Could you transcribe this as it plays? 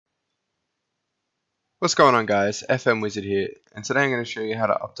What's going on, guys? FM Wizard here, and today I'm going to show you how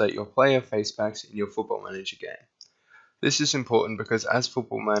to update your player face packs in your Football Manager game. This is important because as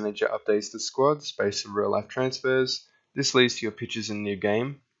Football Manager updates the squads based on real life transfers, this leads to your pitches in your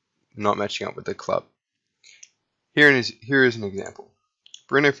game not matching up with the club. Here is an example.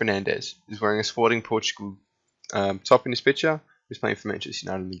 Bruno Fernandes is wearing a Sporting Portugal top in his picture. He's playing for Manchester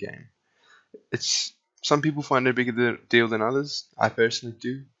United in the game. Some people find it a bigger deal than others. I personally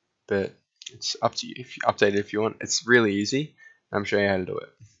do, but it's up to you. If you update it if you want, it's really easy. I'm showing you how to do it.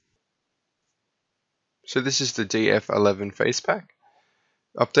 So this is the DF11 Facepack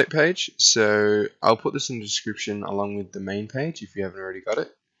update page. So I'll put this in the description along with the main page if you haven't already got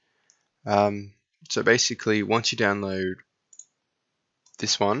it. So basically, once you download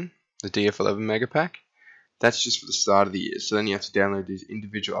this one, the DF11 Megapack, that's just for the start of the year. So then you have to download these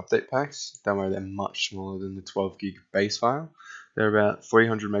individual update packs. Don't worry, they're much smaller than the 12 gig base file. They're about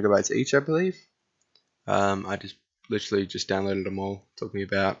 300 megabytes each, I believe. I literally just downloaded them all. It took me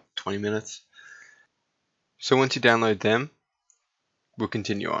about 20 minutes. So once you download them, we'll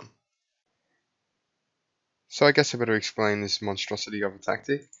continue on. So I guess I better explain this monstrosity of a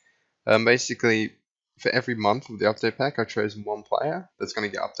tactic. Basically, for every month of the update pack, I've chosen one player that's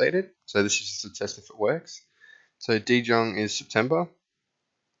going to get updated. So this is just a test if it works. So De Jong is September.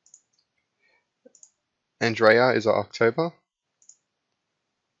 Andrea is our October.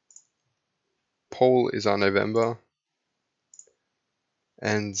 Paul is our November.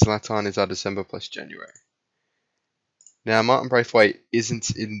 And Zlatan is our December plus January. Now, Martin Braithwaite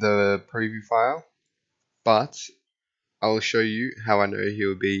isn't in the preview file, but I will show you how I know he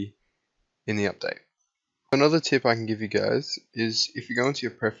will be in the update. Another tip I can give you guys is if you go into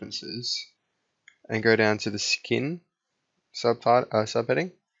your preferences and go down to the skin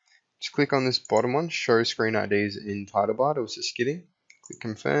subheading, just click on this bottom one, show screen IDs in title bar. It was just skidding. Click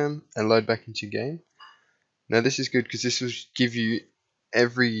confirm and load back into your game. Now this is good because this will give you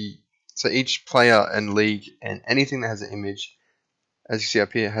so each player and league and anything that has an image, as you see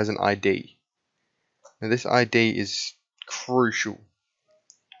up here, has an ID. Now this ID is crucial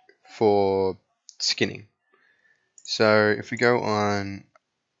for skinning. So if we go on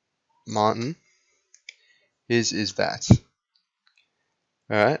Martin, his is that.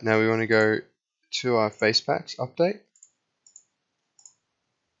 Alright, now we want to go to our face packs update.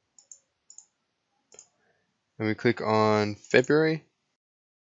 And we click on February.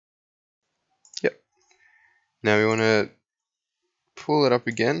 Yep. Now we want to pull it up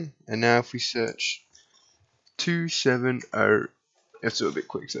again. And now if we search 270, let's do it a bit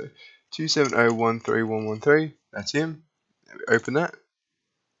quick. So 270131113, that's him. We open that.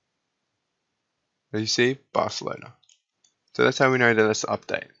 As you see, Barcelona. So that's how we know that that's the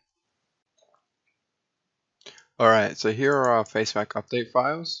update. Alright, so here are our Facepack update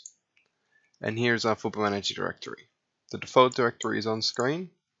files. And here's our Football Manager directory. The default directory is on screen.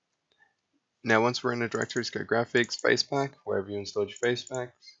 Now once we're in the directory, just go Graphics, Facepack, wherever you installed your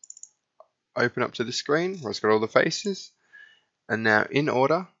Facepacks. Open up to the screen where it's got all the faces. And now in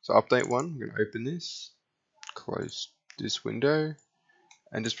order, so update 1, I'm going to open this, close this window,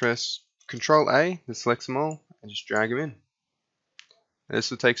 and just press Control A to select them all, and just drag them in. Now this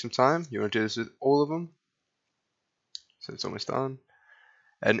will take some time. You want to do this with all of them. So it's almost done.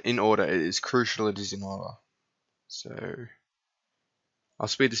 And in order, it is crucial it is in order. So I'll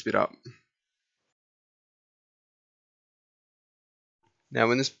speed this bit up. Now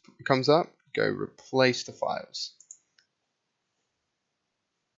when this comes up, go replace the files.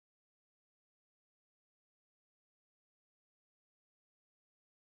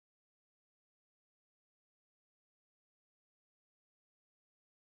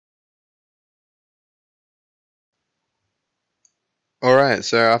 Alright,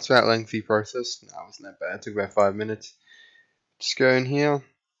 so after that lengthy process, no, it wasn't that bad, it took about 5 minutes. Just go in here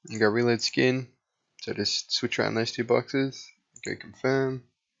and go reload skin. So just switch around those two boxes, go confirm.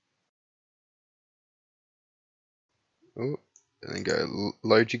 Oh, and then go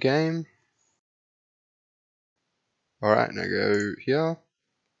load your game. Alright, now go here.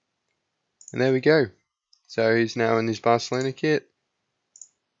 And there we go. So he's now in his Barcelona kit.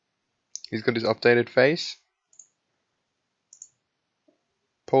 He's got his updated face.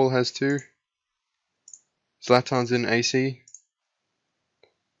 Paul has 2. Zlatan's in AC.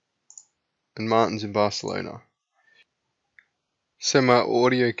 And Martin's in Barcelona. So my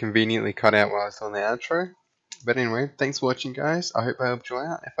audio conveniently cut out while I was on the outro. But anyway, thanks for watching, guys. I hope I helped you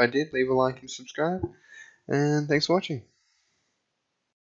out. If I did, leave a like and subscribe. And thanks for watching.